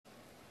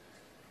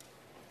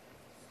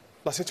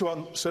La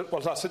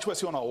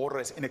situación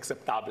ahora es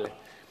inaceptable.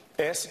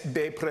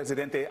 Este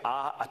presidente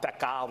ha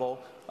atacado,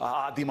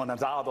 ha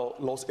demonizado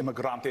los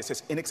inmigrantes.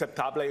 Es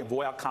inaceptable y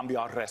voy a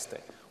cambiar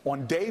este.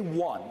 On day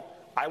one,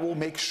 I will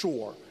make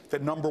sure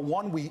that, number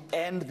one, we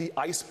end the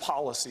ICE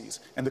policies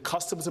and the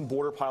customs and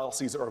border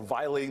policies that are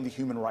violating the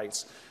human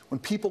rights. When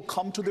people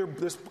come to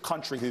this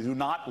country, they do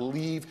not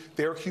leave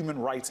their human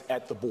rights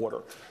at the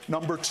border.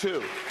 Number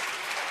two,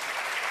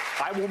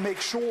 I will make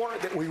sure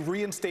that we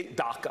reinstate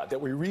DACA, that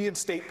we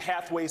reinstate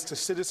pathways to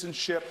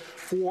citizenship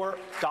for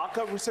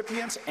DACA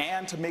recipients,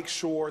 and to make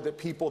sure that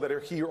people that are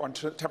here on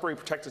temporary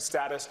protected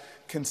status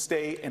can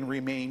stay and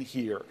remain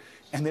here.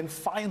 And then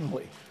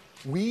finally,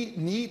 we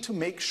need to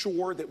make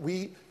sure that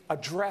we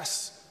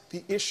address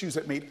the issues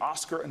that made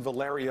Oscar and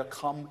Valeria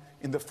come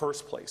in the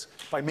first place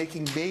by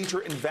making major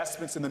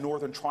investments in the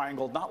Northern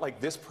Triangle, not like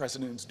this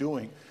president is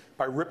doing,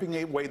 by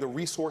ripping away the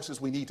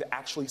resources we need to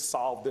actually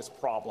solve this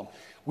problem.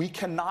 We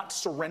cannot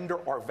surrender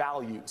our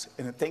values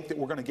and think that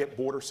we're going to get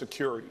border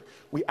security.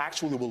 We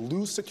actually will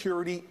lose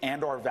security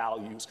and our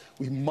values.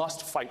 We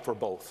must fight for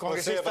both.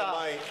 If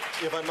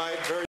I might, very